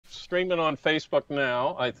streaming on Facebook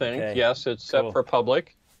now, I think. Okay, Yes, it's cool. set for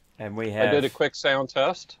public. And we I did a quick sound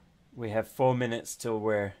test. We have 4 minutes till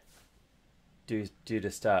we're due to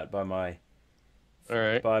start by my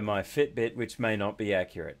Fitbit, which may not be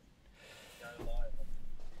accurate.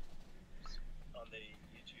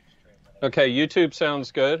 Okay, YouTube sounds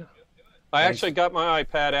good. I actually got my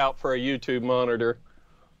iPad out for a YouTube monitor.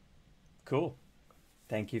 Cool.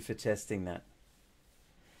 Thank you for testing that.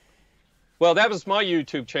 Well, that was my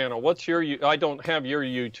YouTube channel. What's your? I don't have your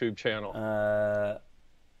YouTube channel. Well,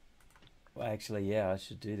 actually, yeah, I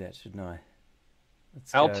should do that, shouldn't I?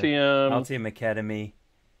 Let's Altium. Altium Academy.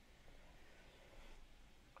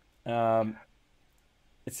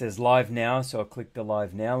 It says live now, so I'll click the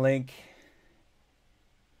live now link.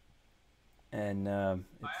 And I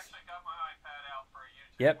actually got my iPad out for a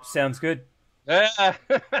YouTube. Yep, sounds good.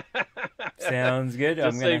 Sounds good.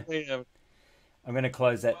 I'm gonna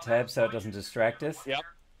close that tab so it doesn't distract us. Yep.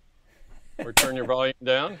 Or turn your volume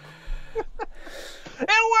down.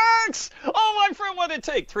 It works! Oh, my friend, what did it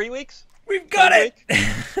take? 3 weeks? We've got it.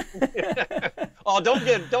 Oh,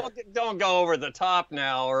 don't go over the top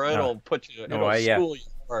now, or it'll put you. It'll school you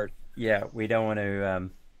hard. Yeah, we don't want to.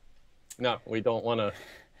 No, we don't want to.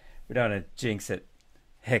 We don't want to jinx it,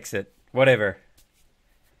 hex it, whatever.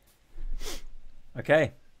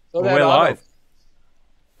 Okay, So we're live.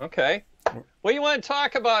 Okay. What do you want to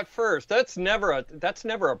talk about first? That's never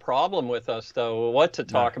a problem with us, though. What to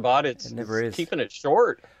talk about? It never is. Keeping it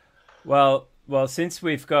short. Well, since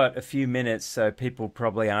we've got a few minutes, so people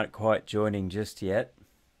probably aren't quite joining just yet.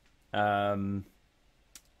 I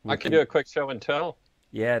could do a quick show and tell.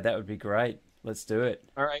 Yeah, that would be great. Let's do it.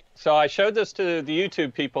 All right. So I showed this to the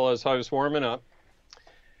YouTube people as I was warming up.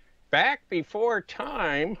 Back before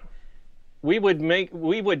time, we would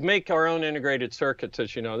make our own integrated circuits,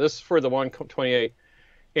 as you know. This is for the 128.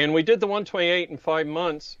 And we did the 128 in 5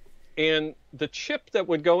 months, and the chip that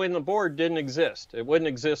would go in the board didn't exist. It wouldn't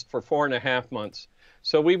exist for 4.5 months.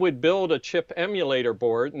 So we would build a chip emulator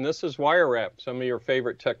board, and this is wire wrap, some of your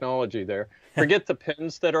favorite technology there. Forget the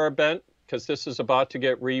pins that are bent, because this is about to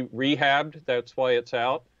get rehabbed. That's why it's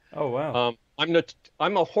out. Oh, wow.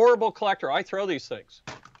 I'm a horrible collector. I throw these things,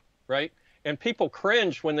 right? And people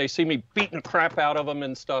cringe when they see me beating the crap out of them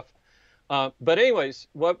and stuff. But anyways,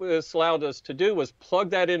 what this allowed us to do was plug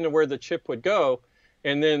that into where the chip would go.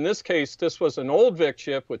 And then in this case, this was an old VIC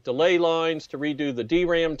chip with delay lines to redo the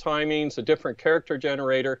DRAM timings, a different character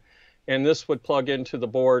generator. And this would plug into the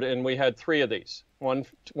board. And we had 3 of these, one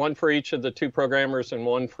for each of the 2 programmers and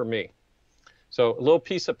 1 for me. So a little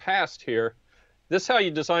piece of past here. This is how you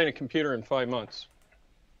design a computer in 5 months.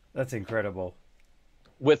 That's incredible.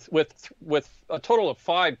 With a total of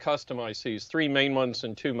 5 custom ICs, 3 main ones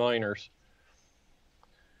and 2 minors.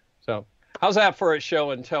 So how's that for a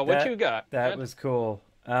show and tell? What you got? That was cool.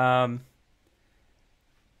 What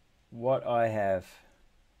I have.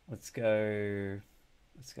 Let's go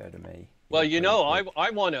to me. Well, you know,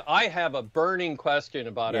 I have a burning question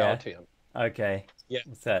about Altium. Okay. Yeah.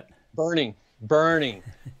 What's that? Burning.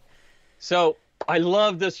 So I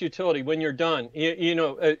love this utility when you're done. You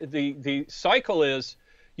know, the cycle is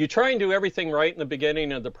you try and do everything right in the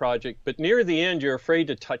beginning of the project, but near the end, you're afraid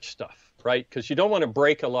to touch stuff, right? Because you don't want to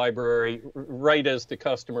break a library right as the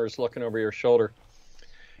customer is looking over your shoulder.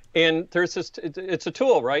 And there's this, it's a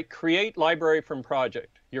tool, right? Create library from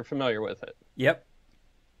project. You're familiar with it. Yep.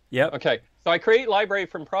 Okay. So I create library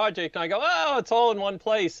from project and I go, oh, it's all in one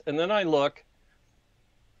place. And then I look,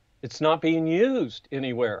 it's not being used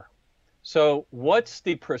anywhere. So what's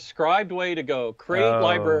the prescribed way to go? Create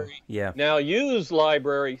library. Yeah. Now use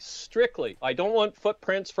library strictly. I don't want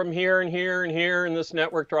footprints from here and here and here in this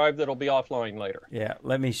network drive that'll be offline later. Yeah.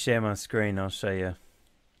 Let me share my screen. I'll show you.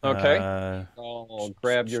 Okay. I'll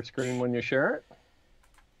grab your screen when you share it.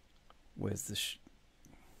 Where's the...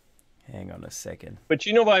 Hang on a second. But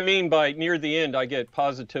you know what I mean by near the end, I get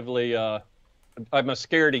positively... I'm a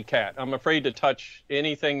scaredy cat. I'm afraid to touch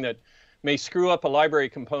anything that may screw up a library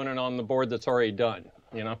component on the board that's already done,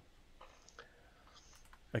 you know?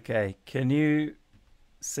 Okay, can you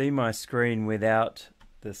see my screen without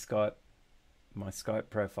the my Skype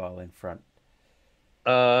profile in front?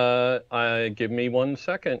 Give me 1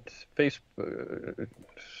 second. Facebook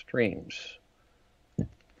streams.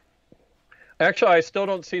 Actually, I still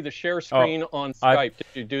don't see the share screen on Skype. Did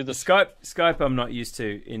you do the Skype? I'm not used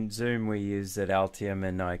to. In Zoom, we use at Altium,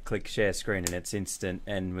 and I click share screen, and it's instant.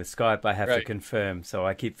 And with Skype, I have to confirm, so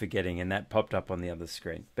I keep forgetting, and that popped up on the other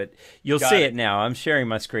screen. But you'll see it now. I'm sharing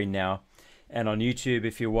my screen now, and on YouTube,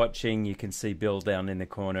 if you're watching, you can see Bill down in the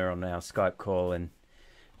corner on our Skype call, and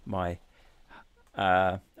my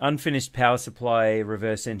unfinished power supply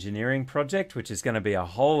reverse engineering project, which is going to be a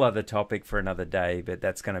whole other topic for another day, but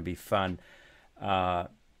that's going to be fun.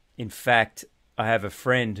 In fact, I have a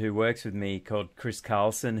friend who works with me called Chris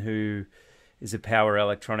Carlson, who is a power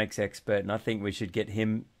electronics expert, and I think we should get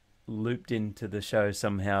him looped into the show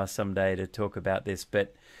somehow someday to talk about this.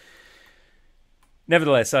 But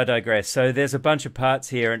nevertheless, I digress. So there's a bunch of parts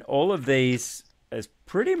here, and all of these, as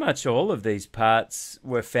pretty much all of these parts,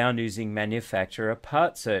 were found using manufacturer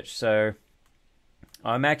part search. So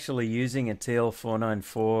I'm actually using a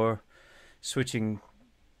TL494 switching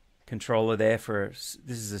controller there for,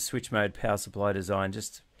 this is a switch mode power supply design,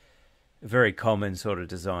 just a very common sort of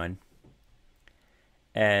design.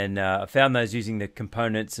 And I found those using the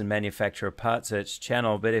components and manufacturer part search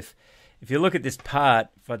channel. But if you look at this part,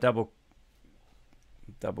 if I double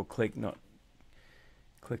click, not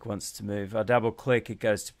click wants to move, I double click, it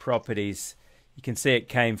goes to properties. You can see it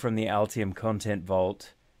came from the Altium content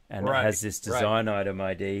vault, and it has this design item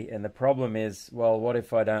ID. And the problem is, well, what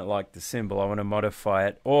if I don't like the symbol? I want to modify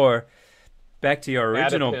it. Or back to your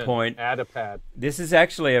original point, add a pad. This is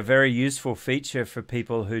actually a very useful feature for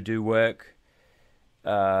people who do work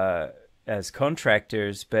as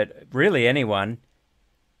contractors, but really anyone.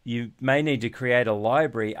 You may need to create a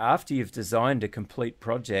library after you've designed a complete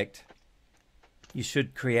project. You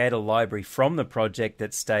should create a library from the project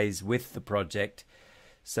that stays with the project,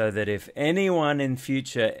 so that if anyone in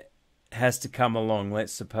future has to come along,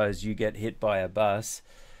 let's suppose you get hit by a bus,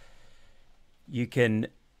 you can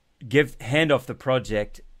hand off the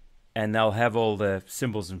project and they'll have all the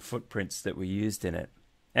symbols and footprints that were used in it,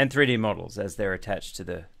 and 3D models as they're attached to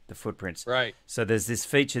the footprints. Right. So there's this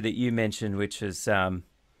feature that you mentioned, which is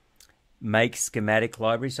make schematic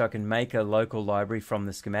library. So I can make a local library from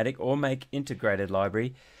the schematic, or make integrated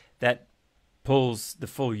library that pulls the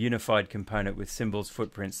full unified component with symbols,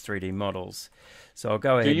 footprints, 3D models. So I'll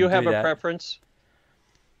go ahead and do that. Do you have a preference?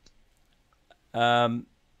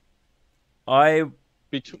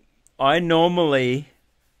 I normally,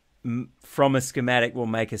 from a schematic, will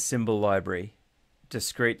make a symbol library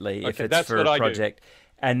discretely if it's for a project.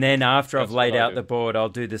 And then after I've laid out the board, I'll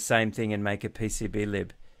do the same thing and make a PCB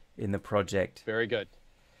lib in the project. Very good.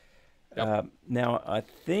 Yep. Now, I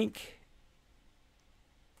think...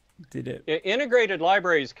 Integrated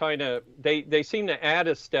libraries kind of, they seem to add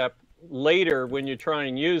a step later when you try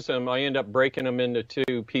and use them. I end up breaking them into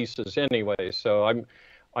two pieces anyway. So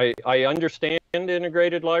I understand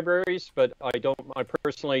integrated libraries, but I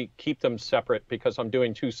personally keep them separate because I'm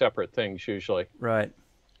doing two separate things usually. Right.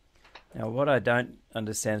 Now, what I don't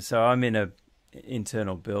understand, so I'm in a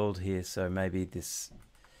internal build here, so maybe this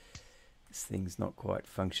thing's not quite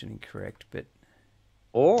functioning correct, but...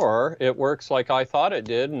 Or it works like I thought it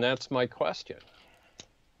did, and that's my question.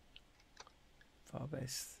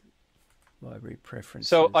 File-based library preferences.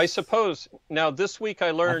 So I suppose, now this week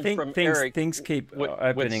I learned from Eric... Things keep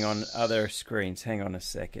opening on other screens. Hang on a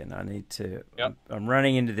second. I need to... Yep. I'm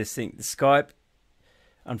running into this thing. The Skype,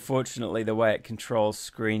 unfortunately, the way it controls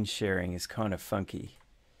screen sharing is kind of funky.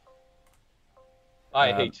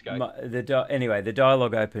 I hate Skype. Anyway, the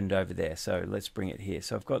dialogue opened over there, so let's bring it here.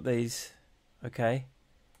 So I've got these... Okay.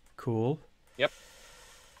 Cool. Yep.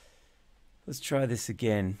 Let's try this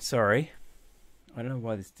again. Sorry. I don't know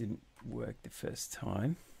why this didn't work the first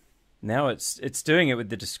time. Now it's doing it with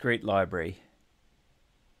the discrete library.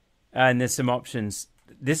 And there's some options.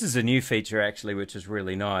 This is a new feature, actually, which is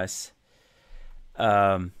really nice.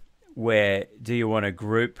 Where do you want to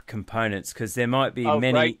group components? Because there might be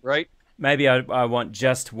many... Right. Maybe I want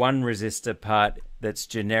just one resistor part that's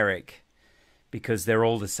generic, because they're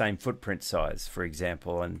all the same footprint size, for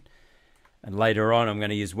example, and later on I'm going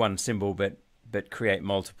to use one symbol but create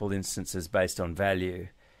multiple instances based on value.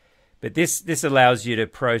 But this allows you to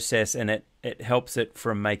process, and it helps it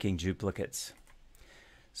from making duplicates.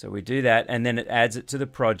 So we do that, and then it adds it to the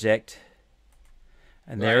project,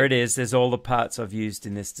 and there it is. There's all the parts I've used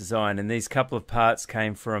in this design, and these couple of parts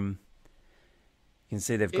came from, you can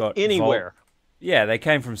see they've got anywhere. Yeah, they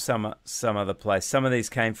came from some other place. Some of these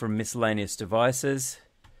came from miscellaneous devices.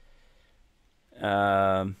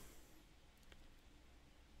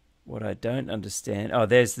 What I don't understand... Oh,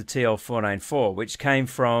 there's the TL494, which came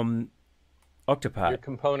from Octopart. Your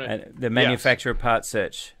component. The manufacturer part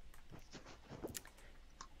search.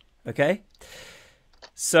 Okay?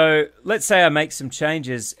 So let's say I make some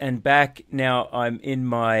changes, and back now I'm in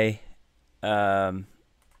my power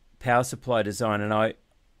supply design, and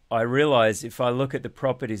I realize if I look at the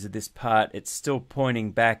properties of this part, it's still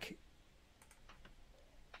pointing back.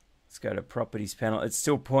 Let's go to properties panel. It's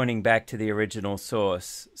still pointing back to the original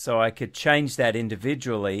source. So I could change that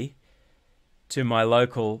individually to my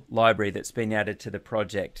local library that's been added to the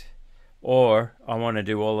project, or I want to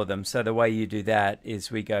do all of them. So the way you do that is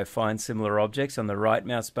we go find similar objects on the right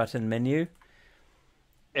mouse button menu.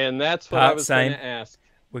 And that's what I was going to ask.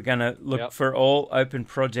 We're going to look for all open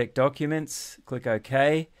project documents, click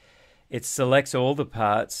OK. It selects all the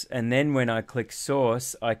parts, and then when I click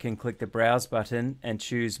source, I can click the browse button and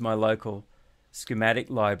choose my local schematic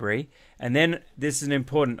library. And then this is an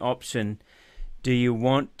important option. Do you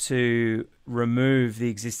want to remove the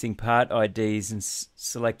existing part IDs and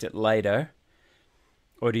select it later,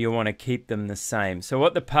 or do you want to keep them the same? So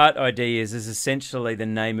what the part ID is essentially the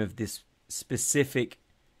name of this specific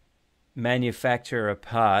manufacturer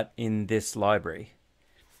part in this library.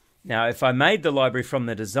 Now, if I made the library from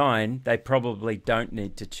the design, they probably don't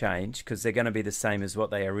need to change because they're going to be the same as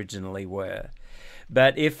what they originally were.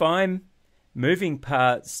 But if I'm moving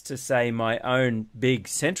parts to, say, my own big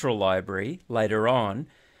central library later on,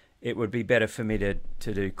 it would be better for me to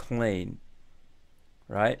do clean,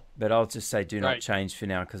 right? But I'll just say do not change for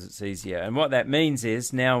now because it's easier. And what that means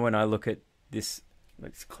is now when I look at this,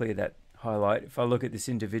 let's clear that highlight. If I look at this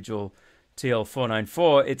individual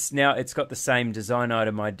TL494, it's got the same design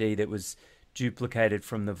item ID that was duplicated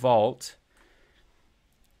from the vault,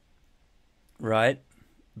 right?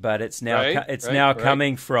 But it's now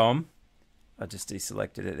coming from, I just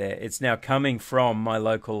deselected it there. It's now coming from my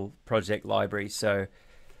local project library. So,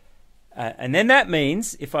 and then that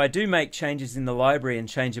means if I do make changes in the library and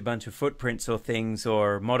change a bunch of footprints or things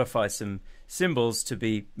or modify some symbols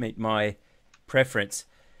to meet my preference,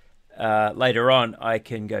 later on I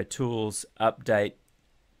can go Tools, Update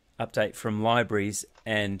from Libraries,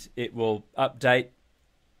 and it will update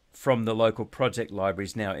from the local project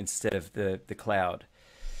libraries now instead of the cloud.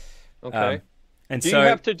 Okay. And do you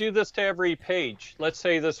have to do this to every page? Let's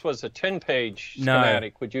say this was a 10-page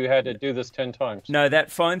schematic. Would you have to do this 10 times? No,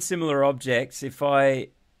 that find similar objects, if I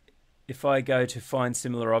go to find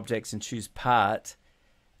similar objects and choose part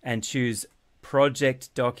and choose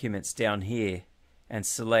project documents down here and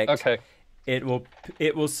select, it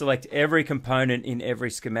will select every component in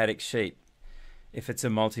every schematic sheet if it's a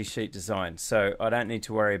multi-sheet design. So I don't need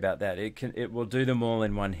to worry about that. It will do them all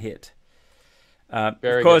in one hit. Of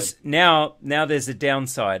course, now there's a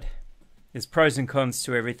downside. There's pros and cons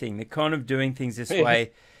to everything. The con of doing things this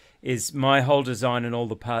way is my whole design and all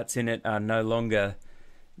the parts in it are no longer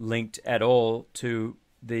linked at all to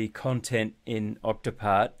the content in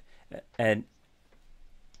Octopart. And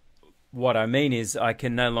what I mean is I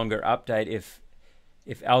can no longer update if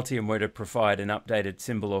Altium were to provide an updated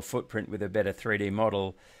symbol or footprint with a better 3D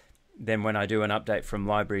model. Then when I do an update from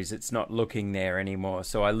libraries, it's not looking there anymore.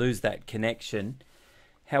 So I lose that connection.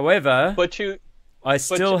 However, I was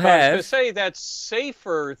going to say that's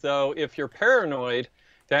safer, though, if you're paranoid.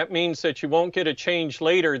 That means that you won't get a change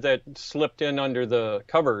later that slipped in under the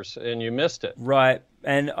covers and you missed it. Right.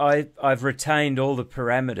 And I've retained all the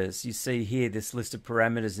parameters. You see here this list of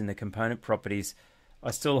parameters in the component properties.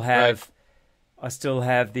 I still have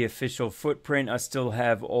the official footprint. I still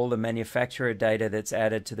have all the manufacturer data that's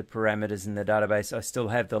added to the parameters in the database. I still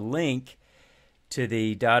have the link to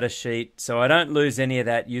the data sheet. So I don't lose any of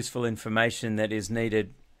that useful information that is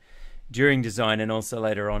needed during design and also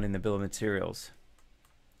later on in the bill of materials.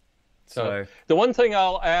 So the one thing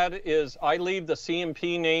I'll add is I leave the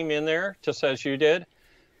CMP name in there, just as you did,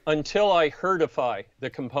 until I herdify the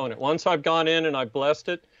component. Once I've gone in and I've blessed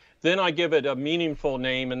it, then I give it a meaningful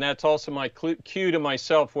name, and that's also my cue to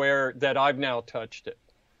myself that I've now touched it.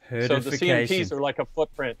 So the CMPs are like a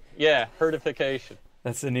footprint. Yeah, herdification.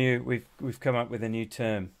 That's we've come up with a new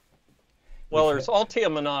term. Well, there's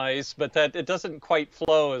Altiumized, but it doesn't quite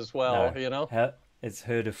flow as well, you know? It's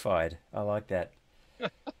herdified. I like that.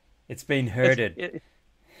 It's been herded.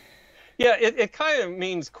 It kind of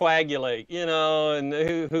means coagulate, you know, and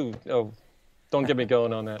don't get me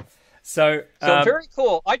going on that. So very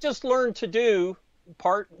cool. I just learned to do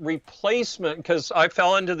part replacement because I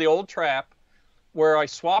fell into the old trap where I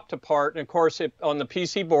swapped a part, and of course on the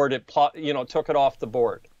PC board it took it off the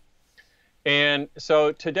board. And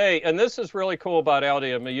so today, and this is really cool about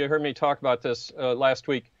Altium. You heard me talk about this last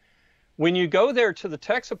week. When you go there to the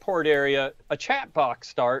tech support area, a chat box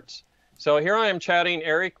starts. So here I am chatting.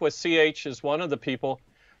 Eric with CH is one of the people.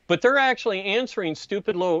 But they're actually answering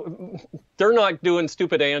they're not doing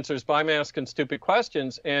stupid answers, but I'm asking stupid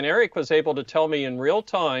questions. And Eric was able to tell me in real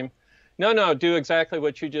time, no, do exactly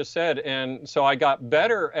what you just said. And so I got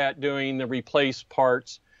better at doing the replace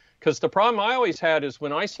parts. Because the problem I always had is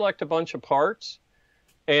when I select a bunch of parts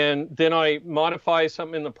and then I modify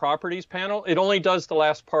something in the properties panel, it only does the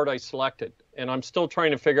last part I selected. And I'm still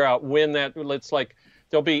trying to figure out when it's like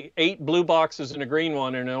there'll be 8 blue boxes and a green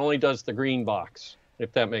one, and it only does the green box,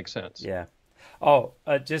 if that makes sense. Yeah. Oh,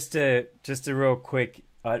 just a real quick,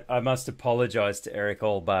 I must apologize to Eric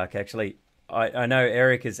Allbach. Actually, I know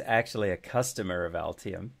Eric is actually a customer of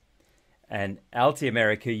Altium. And Altium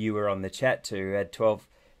Eric, who you were on the chat to, had 12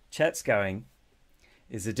 chats going,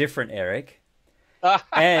 is a different Eric.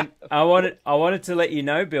 And I wanted to let you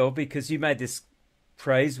know, Bill, because you made this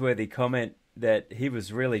praiseworthy comment that he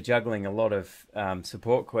was really juggling a lot of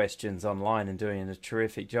support questions online and doing a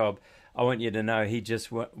terrific job. I want you to know he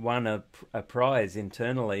just won a prize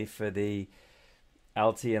internally for the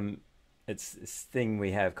Altium, it's this thing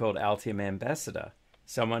we have called Altium Ambassador.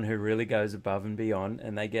 Someone who really goes above and beyond,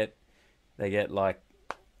 and they get like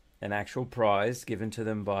an actual prize given to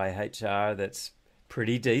them by HR that's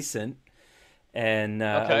pretty decent, and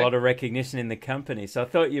a lot of recognition in the company. So I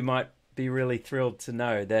thought you might be really thrilled to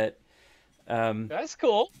know that. That's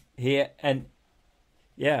cool. Here and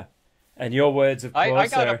yeah, and your words, of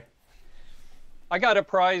course, I got a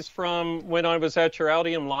prize from when I was at your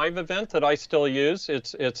Altium Live event that I still use.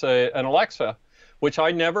 It's an Alexa, which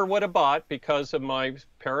I never would have bought because of my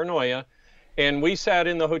paranoia. And we sat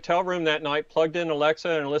in the hotel room that night, plugged in Alexa,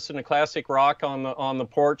 and listened to classic rock on the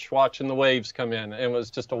porch, watching the waves come in. It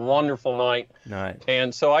was just a wonderful night. Nice.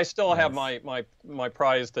 And so I still have my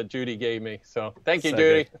prize that Judy gave me. So thank you,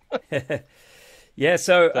 Judy. Yeah.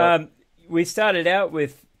 So we started out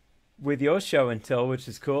with your show and tell, which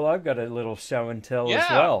is cool. I've got a little show and tell as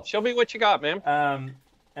well. Show me what you got, man.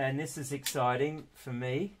 And this is exciting for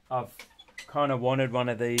me. I've kind of wanted one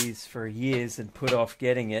of these for years and put off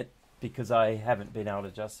getting it, because I haven't been able to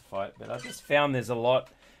justify it. But I just found there's a lot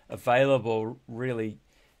available, really.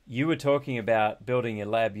 You were talking about building a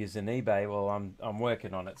lab using eBay. Well, I'm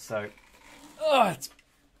working on it. So, it's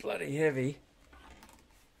bloody heavy.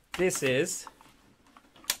 This is...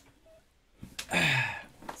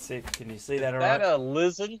 Let's see, can you see that all right? Is that a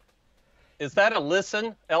Listen? Is that a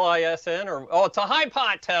Listen? L-I-S-N? Or it's a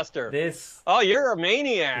HiPot tester. Oh, you're a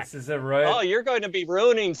maniac. This is a Oh, you're going to be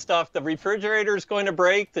ruining stuff. The refrigerator's going to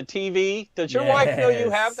break. The TV. Does your wife know you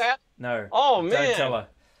have that? No. Oh, man. Don't tell her.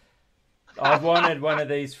 I've wanted one of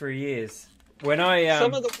these for years. When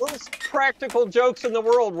some of the worst practical jokes in the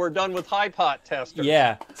world were done with HiPot testers.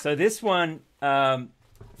 Yeah. So this one,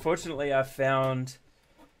 fortunately, I found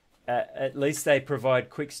at least they provide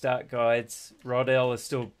quick start guides. Rodell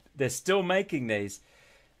is they're still making these,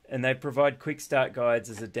 and they provide quick start guides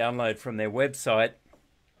as a download from their website.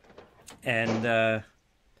 And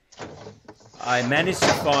I managed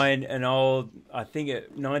to find an old, I think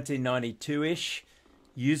 1992-ish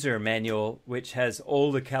user manual, which has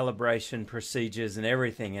all the calibration procedures and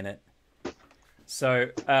everything in it. So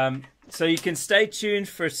so you can stay tuned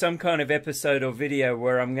for some kind of episode or video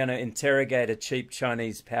where I'm going to interrogate a cheap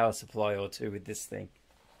Chinese power supply or two with this thing.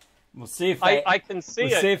 We'll see if I can see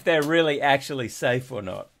we'll see if they're really actually safe or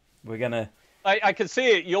not. We're gonna. I can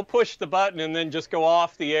see it. You'll push the button and then just go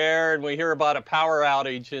off the air, and we hear about a power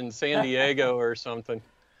outage in San Diego or something.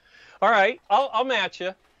 All right, I'll match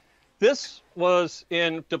you. This was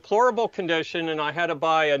in deplorable condition, and I had to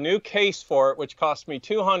buy a new case for it, which cost me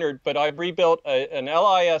 $200. But I rebuilt an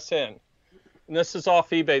LISN, and this is off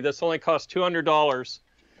eBay. This only cost $200,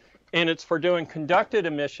 and it's for doing conducted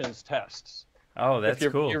emissions tests. Oh, that's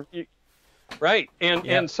cool. Right.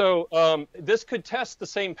 And so this could test the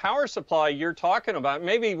same power supply you're talking about.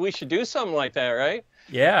 Maybe we should do something like that, right?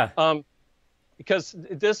 Yeah. Because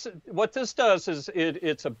what this does is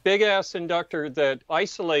it's a big-ass inductor that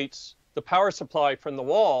isolates the power supply from the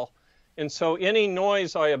wall. And so any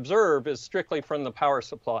noise I observe is strictly from the power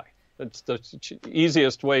supply. That's the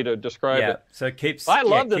easiest way to describe it. So it keeps. I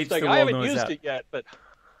love this thing. I haven't used it yet, but...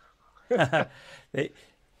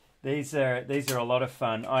 These are a lot of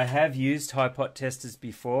fun. I have used HiPot testers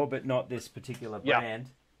before, but not this particular brand.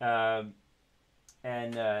 And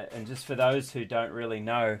just for those who don't really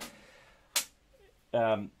know,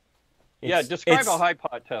 describe a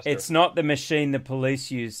HiPot tester. It's not the machine the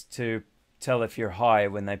police use to tell if you're high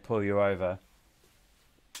when they pull you over.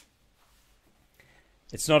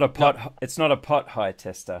 It's not a pot. No. It's not a pot high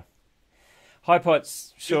tester.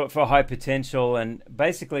 HiPot's short for high potential, and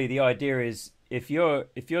basically the idea is, if you're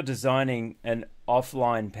designing an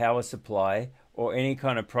offline power supply or any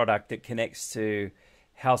kind of product that connects to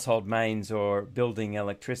household mains or building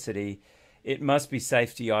electricity, it must be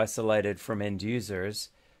safety isolated from end users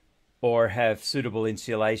or have suitable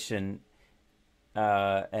insulation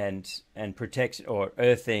and protection or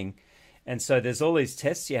earthing. And so there's all these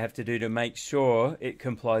tests you have to do to make sure it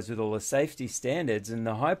complies with all the safety standards. And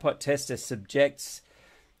the HiPot tester subjects,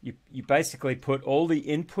 you basically put all the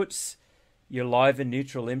inputs, your live and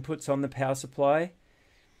neutral inputs on the power supply,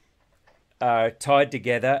 are tied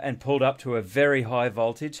together and pulled up to a very high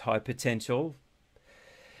voltage, high potential,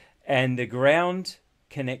 and the ground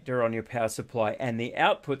connector on your power supply and the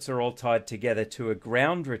outputs are all tied together to a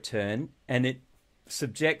ground return, and it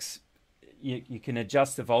subjects, you can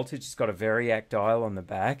adjust the voltage. It's got a variac dial on the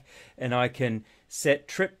back, and I can set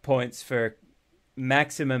trip points for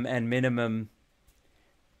maximum and minimum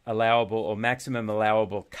allowable or maximum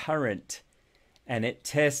allowable current, and it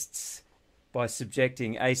tests by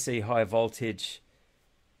subjecting AC high voltage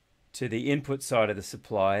to the input side of the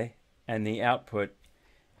supply and the output,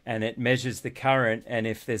 and it measures the current, and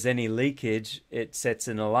if there's any leakage, it sets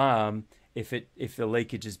an alarm if the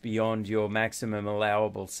leakage is beyond your maximum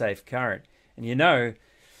allowable safe current. And you know,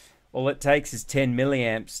 all it takes is 10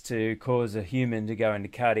 milliamps to cause a human to go into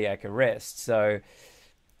cardiac arrest. So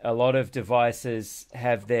a lot of devices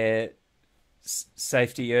have their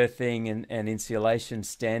safety earthing and insulation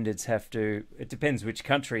standards have to, it depends which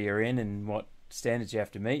country you're in and what standards you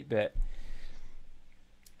have to meet, but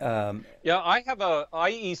yeah, I have a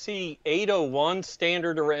IEC 801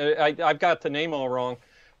 standard. I've got the name all wrong,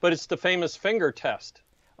 but it's the famous finger test.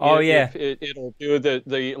 Oh, yeah. It'll do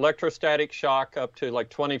the electrostatic shock up to like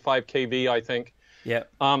 25 kV, I think. Yeah.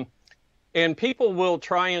 And people will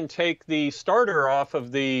try and take the starter off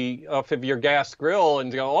of your gas grill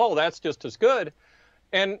and go, oh, that's just as good.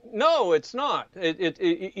 And no, it's not.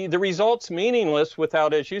 The result's meaningless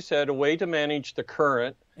without, as you said, a way to manage the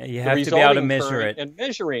current. You have to be able to measure it. And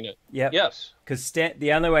measuring it. Yep. Yes. Because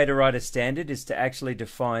the only way to write a standard is to actually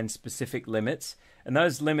define specific limits. And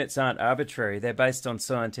those limits aren't arbitrary. They're based on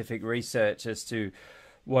scientific research as to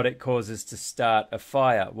what it causes to start a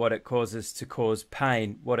fire, what it causes to cause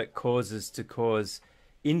pain, what it causes to cause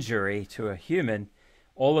injury to a human.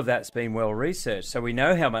 All of that's been well researched. So we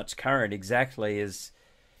know how much current exactly is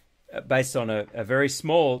based on a very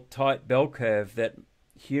small, tight bell curve that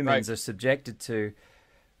humans are subjected to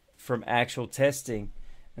from actual testing.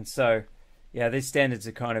 And so, yeah, these standards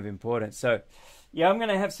are kind of important. So, yeah, I'm going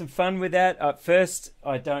to have some fun with that. First,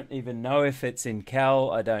 I don't even know if it's in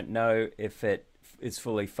Cal. I don't know if it is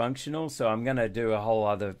fully functional. So I'm going to do a whole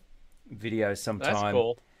other video sometime. That's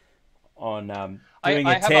cool. On doing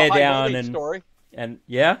a teardown. I have a story. And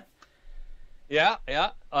yeah? Yeah.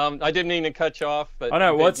 I didn't mean to cut you off, but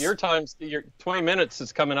your 20 minutes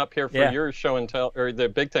is coming up here for your show and tell, or the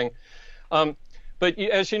big thing. But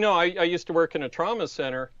as you know, I used to work in a trauma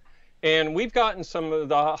center, and we've gotten some of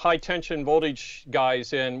the high tension voltage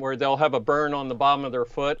guys in where they'll have a burn on the bottom of their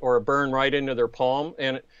foot or a burn right into their palm.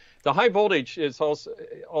 And the high voltage is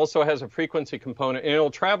also has a frequency component, and it'll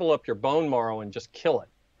travel up your bone marrow and just kill it,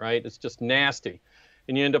 right? It's just nasty.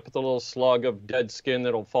 And you end up with a little slug of dead skin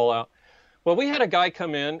that'll fall out. Well, we had a guy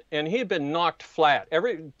come in, and he had been knocked flat.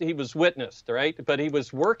 He was witnessed, right? But he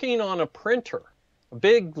was working on a printer, a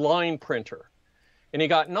big line printer. And he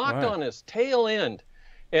got knocked on his tail end.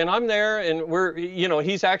 And I'm there, and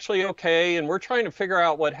he's actually okay, and we're trying to figure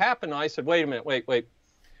out what happened. I said, wait a minute, wait.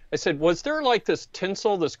 I said, was there like this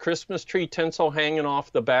tinsel, this Christmas tree tinsel hanging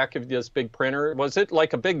off the back of this big printer? Was it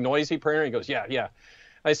like a big noisy printer? He goes, yeah.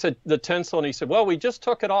 I said, the tinsel, and he said, well, we just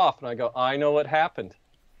took it off. And I go, I know what happened.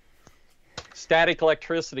 Static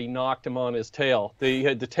electricity knocked him on his tail. They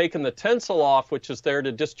had taken the tinsel off, which is there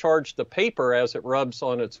to discharge the paper as it rubs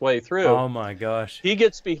on its way through. Oh, my gosh. He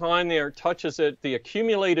gets behind there, touches it, the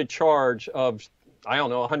accumulated charge of,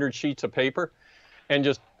 100 sheets of paper, and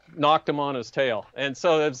just knocked him on his tail. And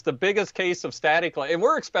so it's the biggest case of static. And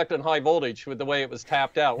we're expecting high voltage with the way it was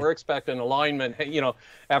tapped out. We're expecting alignment,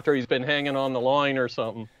 after he's been hanging on the line or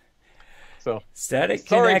something. So static.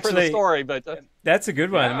 Sorry for the story, but that's a good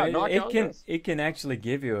one. Yeah, I mean, it can actually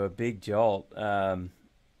give you a big jolt.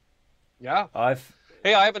 Yeah. I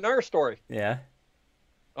have another story. Yeah.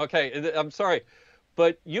 Okay, I'm sorry,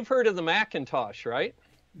 but you've heard of the Macintosh, right?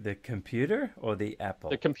 The computer or the Apple?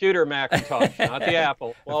 The computer Macintosh, not the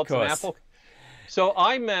Apple. Well, it's an Apple. So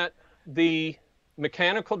I met the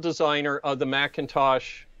mechanical designer of the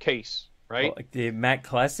Macintosh case, right? Like the Mac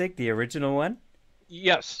Classic, the original one?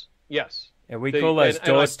 Yes. Yeah, we call those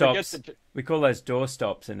door stops. We call those door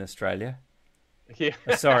stops in Australia. Yeah.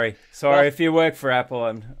 Sorry. Well, if you work for Apple,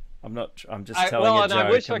 I'm just telling a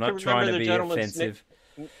joke. I'm not trying to be offensive.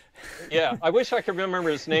 Yeah, I wish I could remember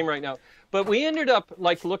his name right now. But we ended up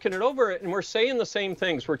looking it over, and we're saying the same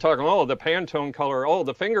things. We're talking, the Pantone color,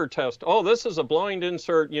 the finger test, this is a blind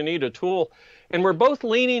insert, you need a tool. And we're both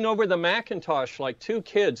leaning over the Macintosh like two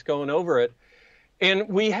kids going over it. And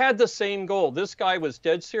we had the same goal. This guy was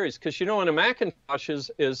dead serious because, in a Macintosh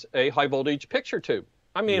is a high voltage picture tube.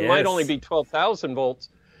 I mean, It might only be 12,000 volts.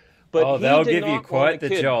 But they'll give you quite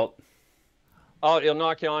the jolt. Oh, it'll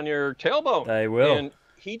knock you on your tailbone. They will. And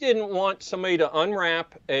he didn't want somebody to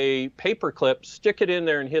unwrap a paper clip, stick it in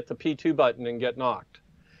there, and hit the P2 button and get knocked.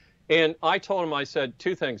 And I told him, I said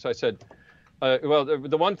two things. I said, well,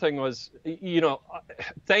 the one thing was, you know,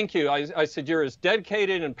 thank you. I said, you're as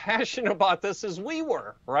dedicated and passionate about this as we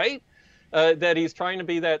were, right? That he's trying to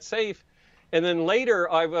be that safe. And then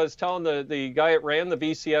later, I was telling the guy that ran the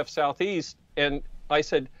BCF Southeast, and I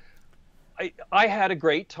said, I had a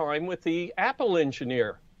great time with the Apple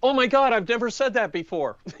engineer. Oh my God, I've never said that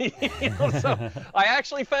before. You know, so I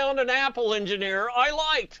actually found an Apple engineer I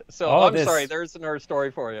liked. So I'm sorry, there's another story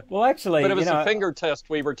for you. Well, actually, but it was a finger test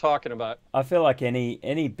we were talking about. I feel like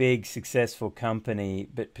any big successful company,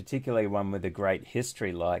 but particularly one with a great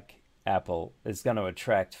history like Apple, is going to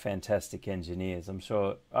attract fantastic engineers. I'm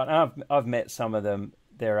sure. I've met some of them.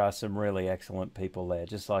 There are some really excellent people there,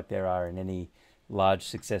 just like there are in any large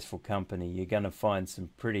successful company. You're going to find some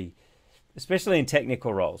pretty, especially in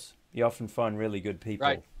technical roles, you often find really good people.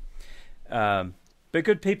 Right. But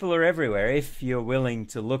good people are everywhere if you're willing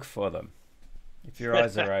to look for them, if your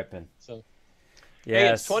eyes are open. So, yes. Hey,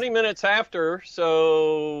 it's 20 minutes after,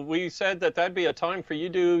 so we said that'd be a time for you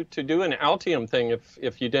to do an Altium thing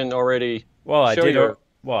if you didn't already. Well, I did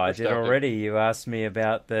already. You asked me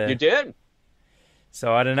about the. You did.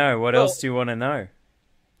 So I don't know. What else do you want to know?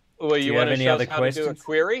 Well, you want to show us how to do a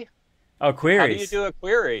query? Oh, queries. How do you do a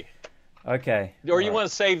query? Okay. Or you want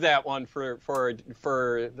to save that one for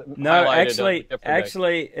no, actually,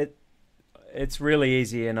 it's really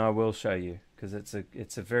easy, and I will show you because it's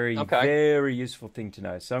a very very useful thing to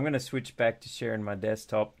know. So I'm going to switch back to sharing my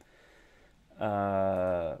desktop.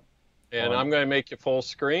 And I'm going to make you full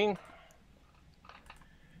screen.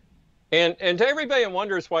 And to everybody that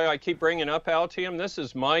wonders why I keep bringing up Altium, this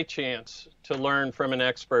is my chance to learn from an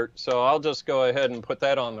expert. So I'll just go ahead and put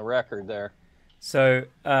that on the record there. So,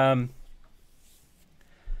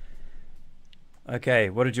 okay,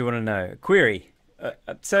 what did you want to know? Query.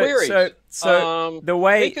 Queries. So the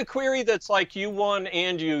way... Make a query that's like U1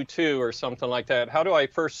 and U2 or something like that. How do I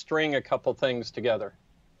first string a couple things together?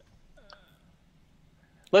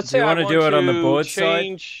 Let's say I want to do it on the board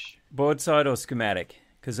side? Board side or schematic?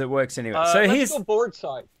 Because it works anyway. So let's go board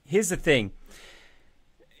side. Here's the thing.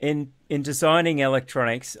 In designing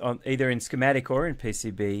electronics, either in schematic or in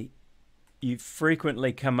PCB, you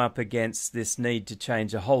frequently come up against this need to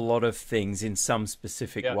change a whole lot of things in some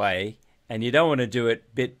specific way, and you don't want to do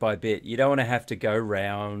it bit by bit. You don't want to have to go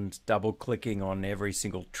round double-clicking on every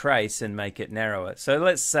single trace and make it narrower. So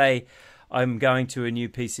let's say I'm going to a new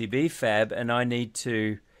PCB fab and I need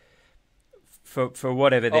to... For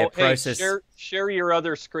whatever their process. Hey, share your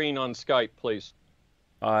other screen on Skype, please.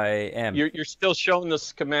 I am. You're still showing the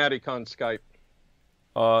schematic on Skype.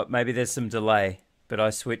 Maybe there's some delay, but I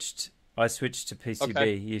switched to PCB.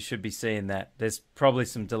 Okay. You should be seeing that. There's probably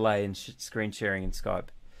some delay in screen sharing in Skype.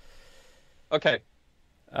 Okay.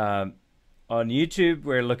 On YouTube,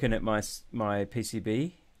 we're looking at my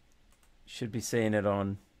PCB. Should be seeing it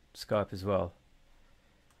on Skype as well.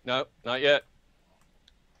 No, not yet.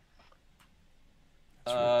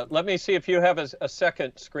 Let me see if you have a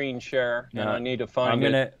second screen share, and I need to find it.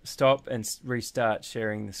 I'm going to stop and restart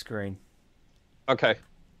sharing the screen. Okay.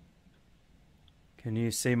 Can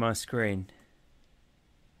you see my screen?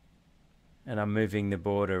 And I'm moving the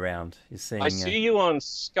board around. You're seeing. I see you on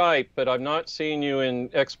Skype, but I'm not seeing you in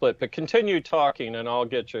XSplit. But continue talking, and I'll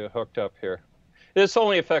get you hooked up here. This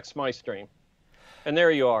only affects my stream. And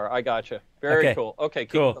there you are. I got you. Very cool. Okay,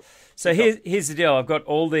 cool. So here's the deal. I've got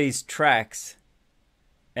all these tracks.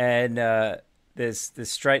 And there's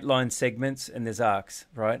straight line segments and there's arcs,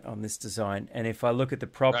 right, on this design. And if I look at the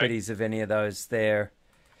properties of any of those, they're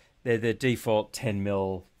the default 10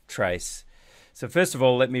 mil trace. So first of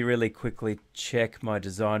all, let me really quickly check my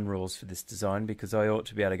design rules for this design because I ought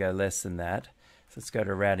to be able to go less than that. So let's go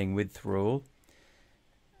to routing width rule.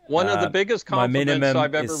 One of the biggest compliments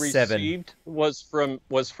I've ever received was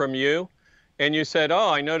from you. And you said, oh,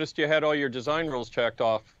 I noticed you had all your design rules checked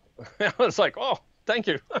off. I was like, oh. Thank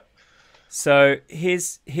you. So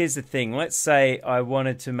here's the thing. Let's say I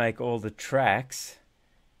wanted to make all the tracks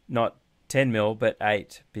not 10 mil but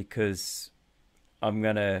 8 because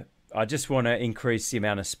I just want to increase the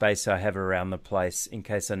amount of space I have around the place in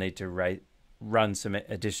case I need to run some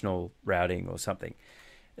additional routing or something.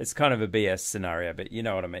 It's kind of a BS scenario, but you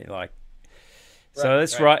know what I mean. So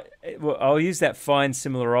let's write. Well, I'll use that find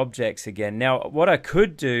similar objects again. Now, what I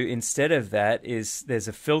could do instead of that is there's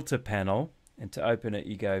a filter panel. And to open it,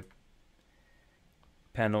 you go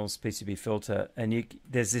panels, PCB filter, and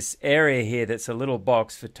there's this area here that's a little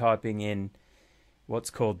box for typing in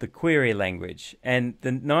what's called the query language. And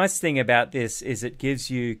the nice thing about this is it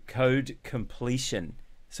gives you code completion.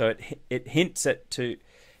 So it hints at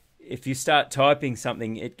if you start typing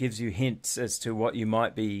something, it gives you hints as to what you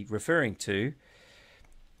might be referring to.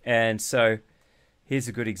 And so here's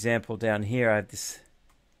a good example down here. I have this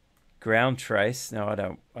ground trace. Now I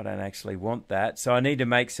don't actually want that. So I need to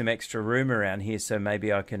make some extra room around here, so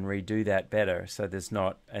maybe I can redo that better so there's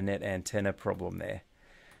not a net antenna problem there.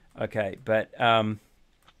 Okay, but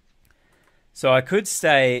so I could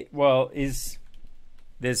say, well,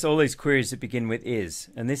 there's all these queries that begin with is,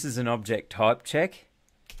 and this is an object type check.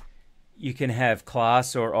 You can have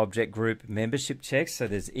class or object group membership checks. So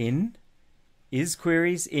there's is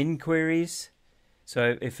queries, in queries.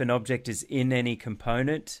 So if an object is in any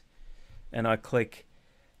component, and I click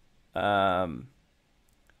to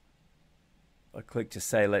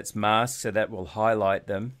say let's mask, so that will highlight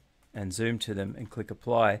them and zoom to them and click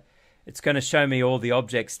apply. It's going to show me all the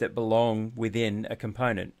objects that belong within a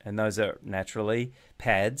component, and those are naturally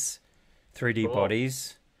pads, 3D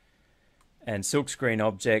bodies, and silkscreen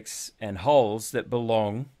objects and holes that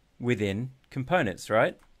belong within components,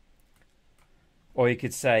 right? Or you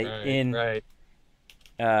could say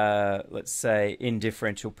let's say in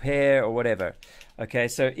differential pair or whatever. Okay,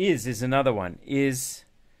 so is another one.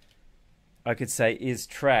 I could say is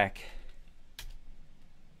track.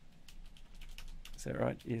 Is that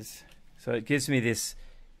right? So it gives me this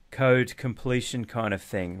code completion kind of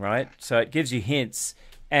thing, right? So it gives you hints,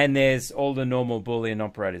 and there's all the normal Boolean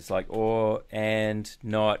operators like or, and,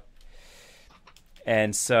 not.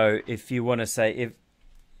 And so if you want to say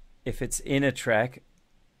if it's in a track,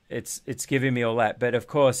 it's giving me all that. But of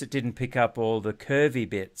course it didn't pick up all the curvy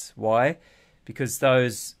bits. Why? Because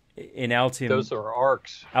those in Altium, those are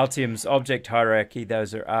arcs. Altium's object hierarchy,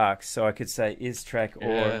 those are arcs. So I could say is track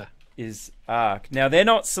or is arc. Now they're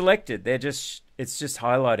not selected. It's just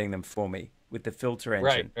highlighting them for me with the filter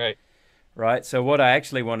engine. Right. So what I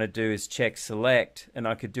actually want to do is check select, and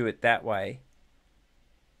I could do it that way.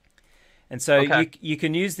 And so you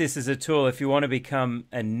can use this as a tool if you want to become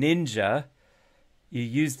a ninja. You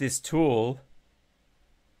use this tool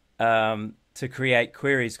to create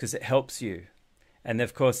queries because it helps you. And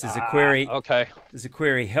of course, there's a query. There's a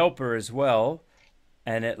query helper as well,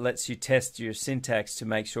 and it lets you test your syntax to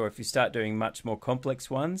make sure if you start doing much more complex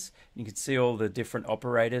ones, you can see all the different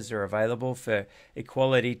operators are available for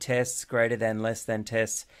equality tests, greater than, less than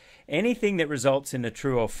tests. Anything that results in a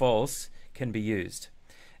true or false can be used.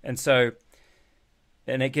 And so,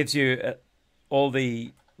 and it gives you all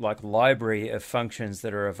the library of functions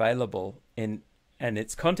that are available in, and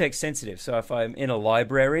it's context sensitive. So if I'm in a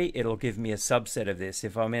library, it'll give me a subset of this.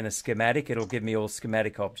 If I'm in a schematic, it'll give me all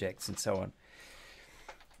schematic objects and so on.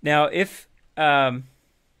 Now, if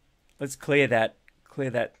let's clear that,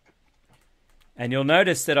 and you'll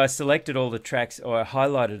notice that I selected all the tracks, or I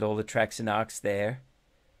highlighted all the tracks and arcs there.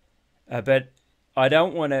 But I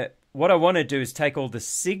don't want to. What I want to do is take all the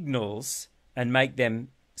signals and make them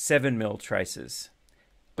 7mm traces.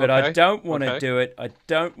 But I don't want to do it. I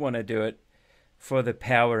don't want to do it for the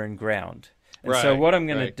power and ground. And so what I'm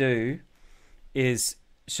going to do is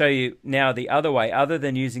show you now the other way. Other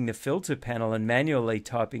than using the filter panel and manually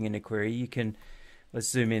typing in a query, you can, let's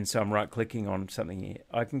zoom in, so I'm right-clicking on something here.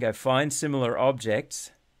 I can go find similar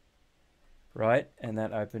objects, right? And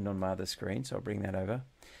that opened on my other screen, so I'll bring that over.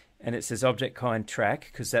 And it says object kind track,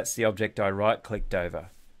 because that's the object I right-clicked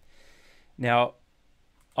over. Now,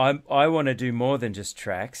 I want to do more than just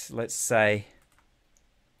tracks. Let's say,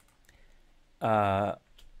 I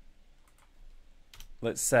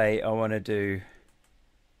want to do,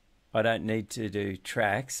 I don't need to do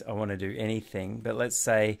tracks. I want to do anything. But let's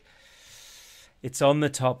say it's on the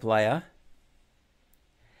top layer.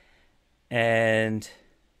 And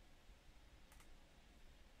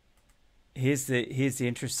here's the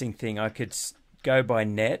interesting thing. I could go by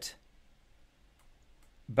net,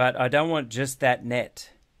 but I don't want just that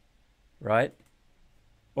net, right?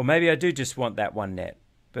 Or maybe I do just want that one net.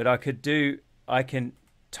 But I can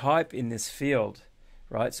type in this field,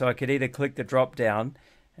 right? So I could either click the drop down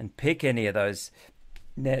and pick any of those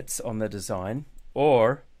nets on the design,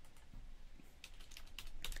 or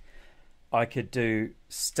I could do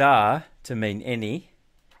star to mean any,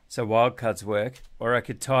 so wildcards work, or I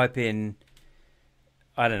could type in,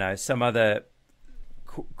 I don't know, some other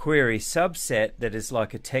query subset that is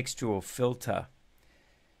like a textual filter.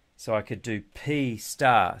 So I could do P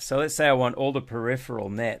star. So let's say I want all the peripheral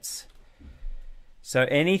nets. So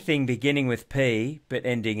anything beginning with P but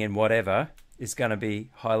ending in whatever is going to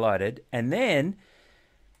be highlighted. And then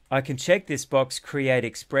I can check this box, create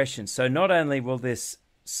expression. So not only will this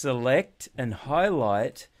select and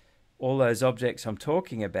highlight all those objects I'm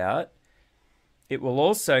talking about, it will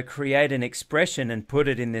also create an expression and put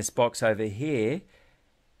it in this box over here.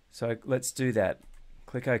 So let's do that.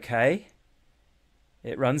 Click OK.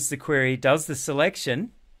 It runs the query, does the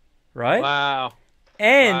selection, right? Wow.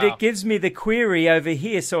 And it gives me the query over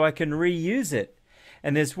here so I can reuse it.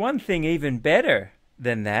 And there's one thing even better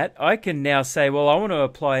than that. I can now say, well, I want to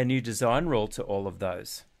apply a new design rule to all of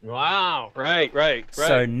those. Wow. Right.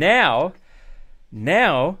 So now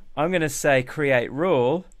I'm going to say create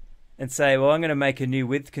rule and say, well, I'm going to make a new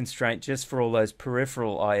width constraint just for all those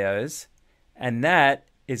peripheral IOs. And that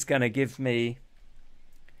is going to give me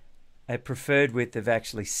a preferred width of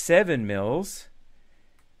actually 7 mils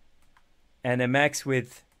and a max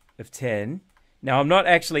width of 10. Now, I'm not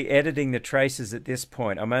actually editing the traces at this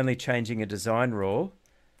point. I'm only changing a design rule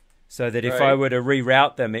so that if I were to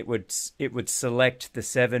reroute them, it would select the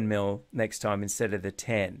 7 mil next time instead of the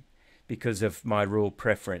 10 because of my rule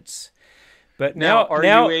preference. But now are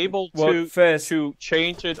you able to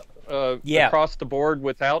change it yeah, across the board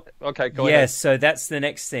without? Okay, go ahead. Yes, so that's the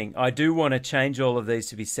next thing. I do want to change all of these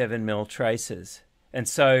to be 7 mil traces. And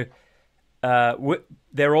so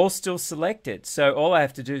they're all still selected. So all I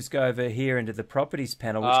have to do is go over here into the properties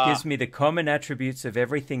panel, which gives me the common attributes of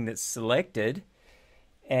everything that's selected.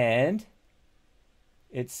 And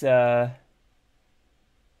it's there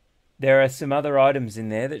are some other items in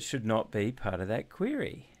there that should not be part of that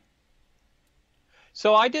query.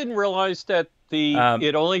 So I didn't realize that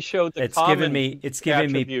it only showed the common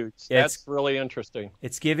attributes. That's really interesting.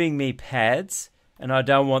 It's giving me pads, and I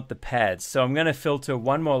don't want the pads. So I'm going to filter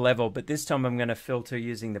one more level, but this time I'm going to filter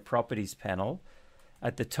using the properties panel.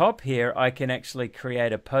 At the top here, I can actually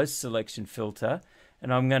create a post-selection filter,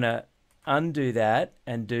 and I'm going to undo that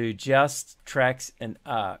and do just tracks and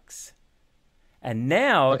arcs. And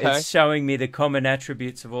now it's showing me the common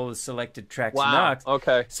attributes of all the selected tracks and arcs.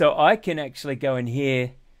 Okay. So I can actually go in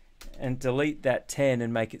here and delete that 10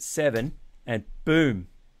 and make it 7, and boom.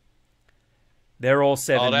 They're all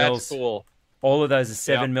 7 mils. That's cool. All of those are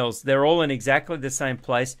 7 mils. They're all in exactly the same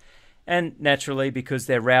place. And naturally, because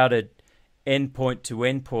they're routed endpoint to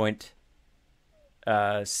endpoint,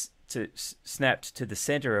 snapped to the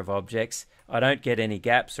center of objects, I don't get any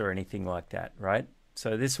gaps or anything like that, right?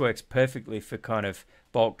 So this works perfectly for kind of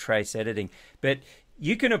bulk trace editing. But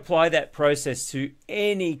you can apply that process to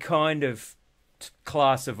any kind of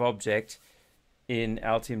class of object in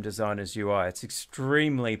Altium Designer's UI. It's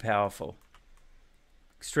extremely powerful.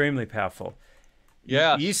 Extremely powerful.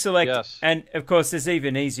 Yeah. You select, and of course there's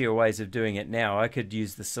even easier ways of doing it now. I could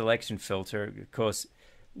use the selection filter. Of course,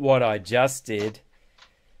 what I just did,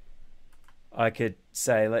 I could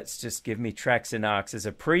say, let's just give me tracks and arcs as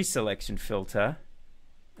a pre-selection filter.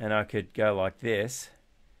 And I could go like this.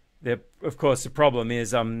 Of course, the problem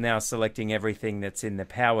is I'm now selecting everything that's in the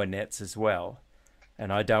power nets as well.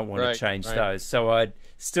 And I don't want to change those. So I'd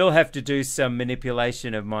still have to do some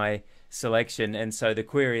manipulation of my selection. And so the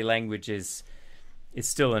query language is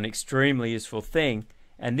still an extremely useful thing.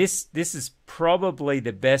 And this is probably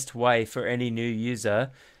the best way for any new user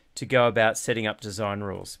to go about setting up design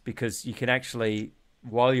rules. Because you can actually,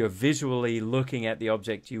 while you're visually looking at the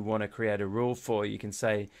object you want to create a rule for, you can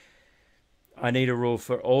say, I need a rule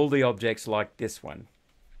for all the objects like this one.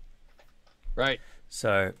 Right.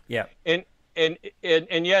 So, yeah. And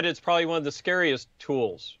yet it's probably one of the scariest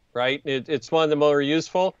tools, right? It's one of the more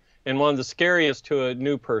useful and one of the scariest to a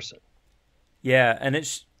new person. Yeah, and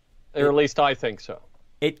or at least I think so.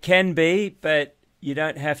 It can be, but you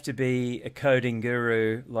don't have to be a coding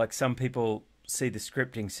guru. Like some people see the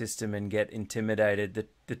scripting system and get intimidated.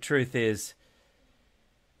 The truth is,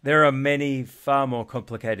 there are many far more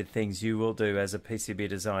complicated things you will do as a PCB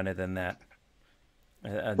designer than that.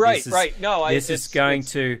 Right. No, this is going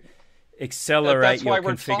to accelerate your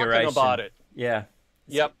configuration. That's why we're talking about it. Yeah.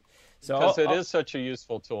 Yep. So because it is such a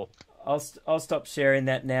useful tool. I'll stop sharing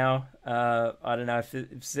that now. I don't know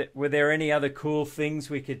were there any other cool things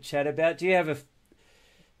we could chat about? Do you have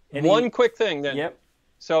one quick thing then? Yep.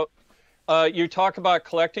 So you talk about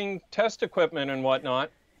collecting test equipment and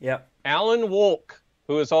whatnot. Yep. Alan Wolk,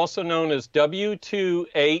 who is also known as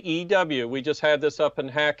W2AEW. We just had this up in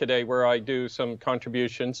Hackaday where I do some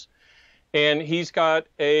contributions. And he talks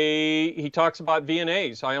about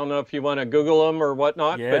VNAs. I don't know if you want to Google them or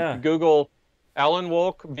whatnot, but Google Alan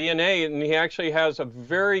Wolk VNA, and he actually has a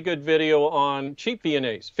very good video on cheap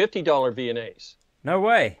VNAs, $50 VNAs. No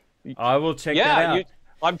way. I will check that out.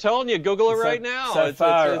 I'm telling you, Google it right now. So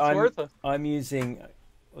far, it's worth it. I'm using,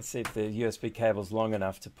 let's see if the USB cable's long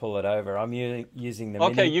enough to pull it over. I'm using the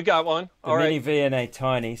mini. You got one. The mini VNA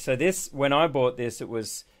Tiny. So this, when I bought this,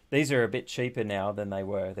 these are a bit cheaper now than they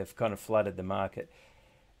were. They've kind of flooded the market.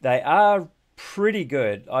 They are pretty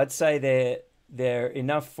good. I'd say they're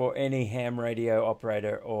enough for any ham radio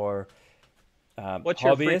operator or What's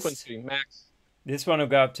hobbyist. Your frequency, max? This one will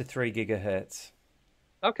go up to 3 gigahertz.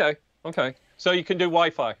 Okay. Okay. So you can do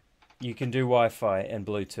Wi-Fi. You can do Wi-Fi and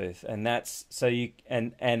Bluetooth, and that's so you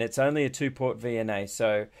and it's only a 2-port VNA,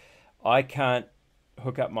 so I can't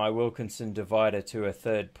hook up my Wilkinson divider to a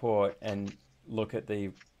third port and look at the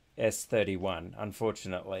S31,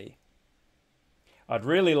 unfortunately. I'd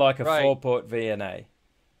really like a 4-port VNA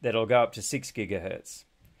that'll go up to 6 gigahertz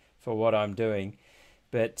for what I'm doing,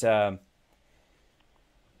 but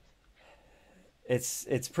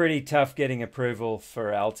it's pretty tough getting approval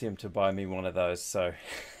for Altium to buy me one of those. So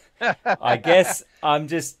I guess I'm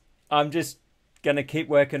just going to keep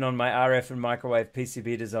working on my RF and microwave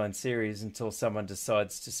PCB design series until someone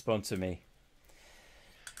decides to sponsor me.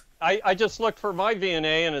 I just looked for my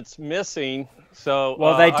VNA and it's missing. So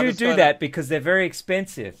well, they do that because they're very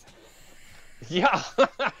expensive. Yeah.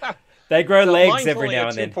 They grow legs every now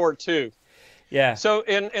and then. 2-port too. Yeah. So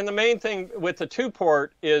and the main thing with the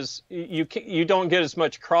 2-port is you don't get as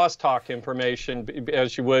much crosstalk information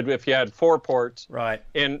as you would if you had 4 ports. Right.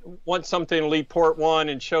 And once something leaves port 1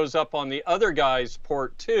 and shows up on the other guy's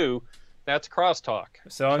port 2, that's crosstalk.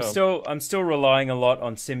 So I'm still relying a lot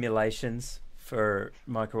on simulations for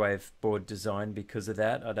microwave board design because of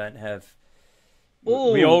that. I don't have.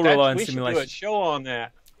 Ooh, we all rely on we simulations. We should do a show on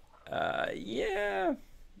that. Yeah.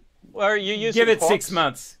 Well, are you using? Give it 6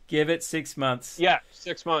 months. Give it 6 months. Yeah,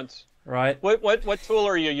 6 months. Right. What tool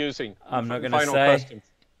are you using? I'm not going to say.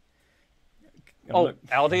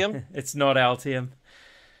 Altium? It's not Altium.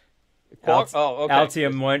 Okay.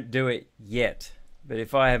 Altium won't do it yet, but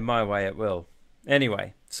if I have my way, it will.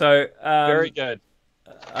 Anyway, so very good.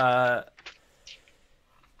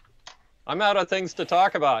 I'm out of things to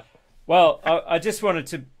talk about. Well, I just wanted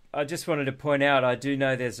to point out. I do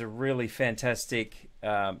know there's a really fantastic.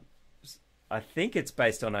 I think it's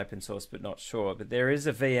based on open source, but not sure. But there is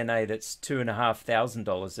a VNA that's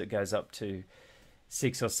 $2,500 that goes up to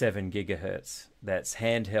 6 or 7 gigahertz. That's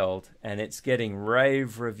handheld, and it's getting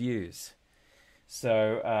rave reviews.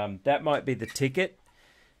 So that might be the ticket.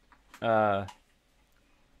 And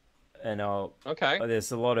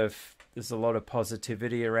there's a lot of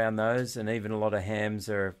positivity around those, and even a lot of hams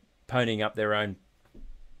are ponying up their own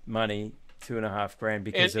money, $2,500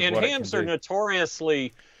 because of what it can do. And hams are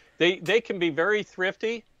notoriously. They can be very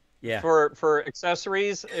thrifty for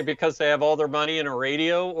accessories because they have all their money in a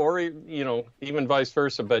radio, or even vice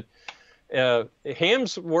versa. But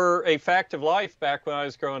hams were a fact of life back when I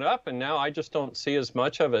was growing up, and now I just don't see as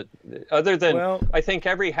much of it. Other than I think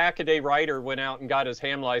every Hackaday writer went out and got his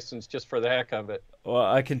ham license just for the heck of it. Well,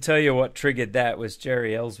 I can tell you what triggered that was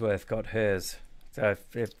Jerry Ellsworth got hers. So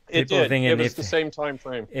if people are thinking it was the same time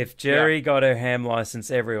frame. If Jerry got her ham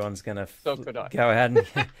license, everyone's going to go ahead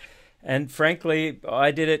and frankly,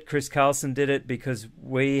 I did it. Chris Carlson did it because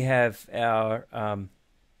we have our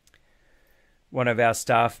one of our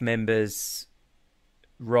staff members,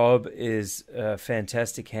 Rob, is a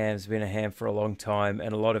fantastic ham. Has been a ham for a long time,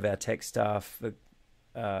 and a lot of our tech staff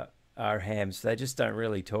are hams. They just don't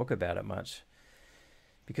really talk about it much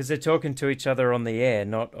because they're talking to each other on the air,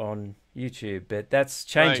 not on YouTube. But that's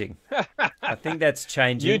changing. Right. I think that's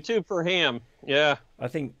changing. YouTube for ham. Yeah. I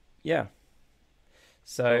think, yeah.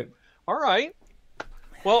 So. All right.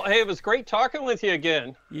 Well, hey, it was great talking with you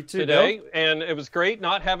again today. Bill. And it was great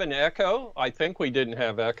not having echo. I think we didn't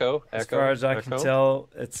have echo. As far as I can tell,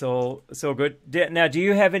 it's all good. Now, do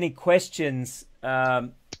you have any questions? I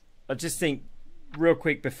just think real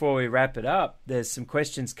quick before we wrap it up, there's some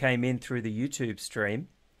questions came in through the YouTube stream.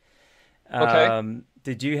 Okay.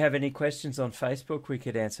 Did you have any questions on Facebook we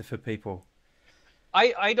could answer for people?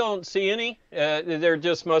 I don't see any. They're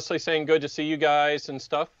just mostly saying good to see you guys and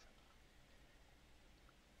stuff.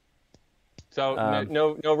 So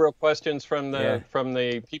no real questions from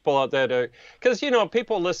the people out there, because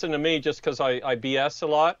people listen to me just because I BS a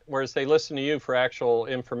lot, whereas they listen to you for actual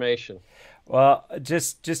information. Well,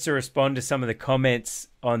 just to respond to some of the comments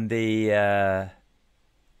on the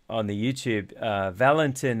YouTube,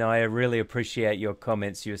 Valentin, I really appreciate your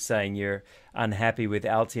comments. You're saying you're unhappy with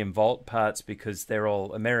Altium Volt parts because they're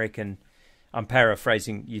all American. I'm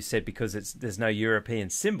paraphrasing. You said because there's no European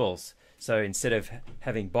symbols. So instead of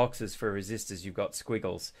having boxes for resistors, you've got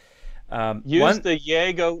squiggles. Use the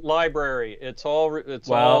Yago library. It's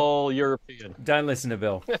all European. Don't listen to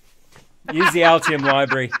Bill. Use the Altium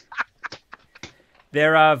library.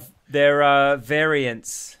 There are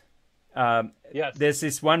variants. Yes. There's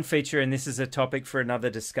this one feature, and this is a topic for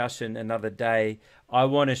another discussion, another day. I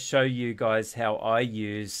want to show you guys how I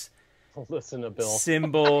use listen to Bill.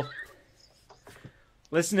 Symbol.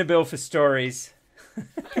 Listen to Bill for stories.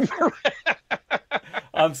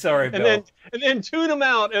 I'm sorry, Bill. And then tune him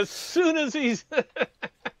out as soon as he's.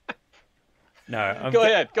 No, Go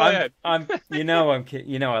ahead. You know,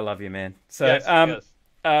 I love you, man. So,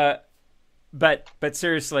 Yes. But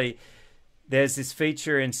seriously, there's this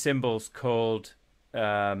feature in Symbols called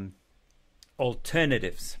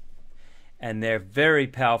alternatives, and they're very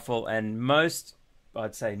powerful. And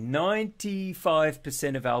I'd say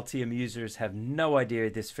 95% of Altium users have no idea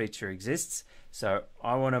this feature exists. So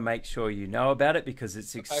I want to make sure you know about it because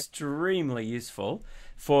it's extremely useful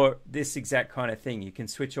for this exact kind of thing. You can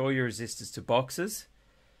switch all your resistors to boxes.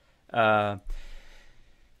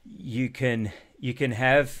 You can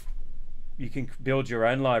build your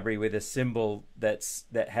own library with a symbol that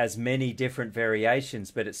has many different variations,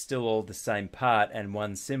 but it's still all the same part and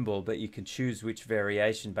one symbol, but you can choose which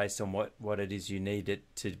variation based on what it is you need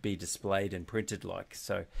it to be displayed and printed like.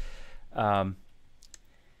 So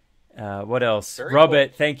what else? Very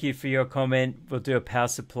Robert, cool. Thank you for your comment. We'll do a power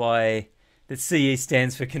supply. The CE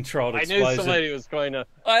stands for controlled explosion. I knew somebody was going to...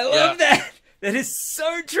 I love that. That is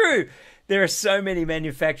so true. There are so many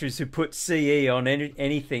manufacturers who put CE on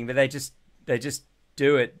anything, but they just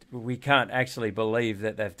do it. We can't actually believe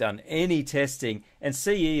that they've done any testing. And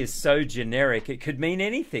CE is so generic. It could mean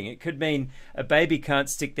anything. It could mean a baby can't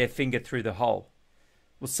stick their finger through the hole.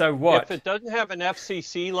 Well, so what? If it doesn't have an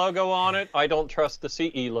FCC logo on it, I don't trust the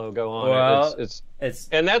CE logo on it.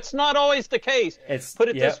 And that's not always the case. Put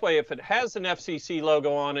it this way, if it has an FCC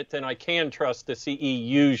logo on it, then I can trust the CE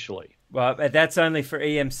usually. Well, that's only for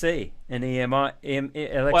EMC and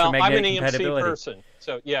electromagnetic well, I'm an EMC compatibility. person,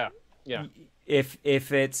 so yeah. If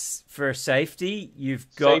it's for safety, you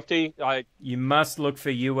must look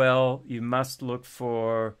for UL. You must look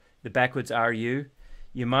for the backwards RU.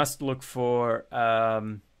 You must look for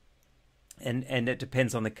and it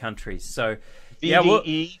depends on the country. So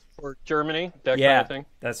VDE for Germany, that kind of thing.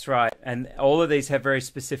 That's right. And all of these have very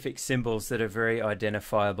specific symbols that are very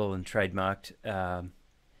identifiable and trademarked.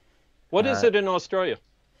 What is it in Australia?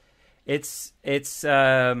 It's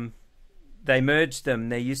they merged them.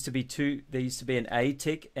 There used to be two. There used to be an A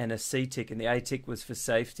tick and a C tick, and the A tick was for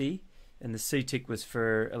safety, and the C tick was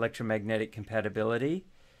for electromagnetic compatibility.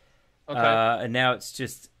 Okay. And now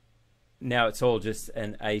it's all just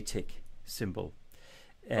an A tick symbol,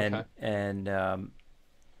 and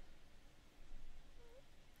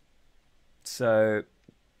so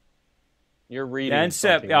you're reading. And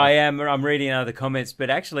so I'm reading other comments, but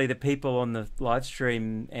actually the people on the live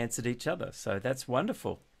stream answered each other, so that's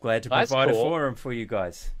wonderful. Glad to provide a forum for you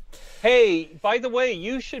guys. Hey, by the way,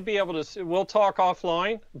 you should be able to. We'll talk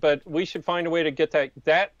offline, but we should find a way to get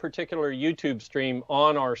that particular YouTube stream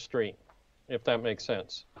on our stream, if that makes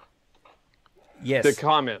sense. Yes. The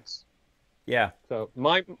comments. Yeah. So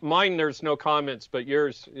mine, there's no comments, but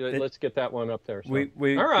yours. Let's get that one up there. So.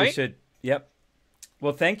 We all right. We should. Yep.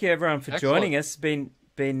 Well, thank you everyone for joining us. Been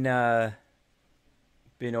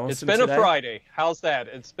awesome. It's been today. A Friday. How's that?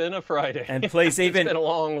 It's been a Friday. And please, it's been a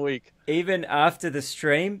long week. Even after the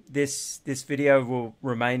stream, this video will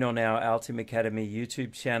remain on our Altium Academy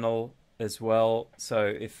YouTube channel as well. So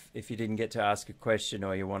if you didn't get to ask a question,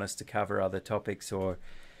 or you want us to cover other topics, or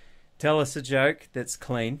tell us a joke that's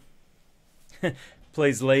clean,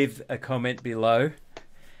 please leave a comment below.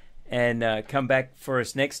 And come back for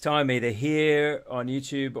us next time, either here on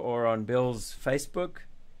YouTube or on Bill's Facebook.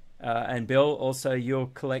 And Bill, also you'll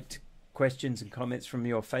collect questions and comments from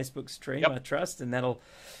your Facebook stream, I trust, and that'll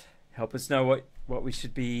help us know what we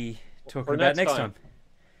should be talking about next time.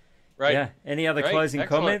 Right. Yeah. Any other closing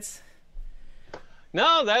comments?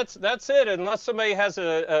 No, that's it. Unless somebody has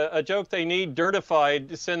a joke they need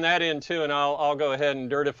dirtified, send that in too, and I'll go ahead and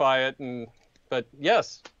dirtify it. But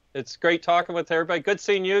yes. It's great talking with everybody. Good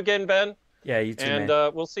seeing you again, Ben. Yeah, you too, and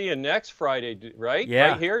man. We'll see you next Friday, right? Yeah.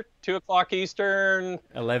 Right here, 2 o'clock Eastern.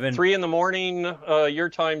 3 in the morning, your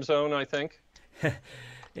time zone, I think.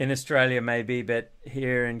 In Australia, maybe, but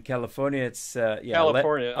here in California, it's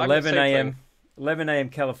California. 11 a.m. 11 a.m.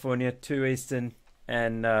 California, 2 Eastern.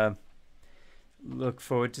 And look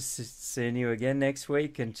forward to seeing you again next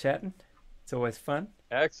week and chatting. It's always fun.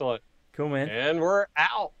 Excellent. Cool, man. And we're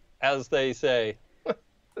out, as they say.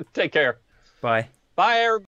 Take care. Bye. Bye, everybody.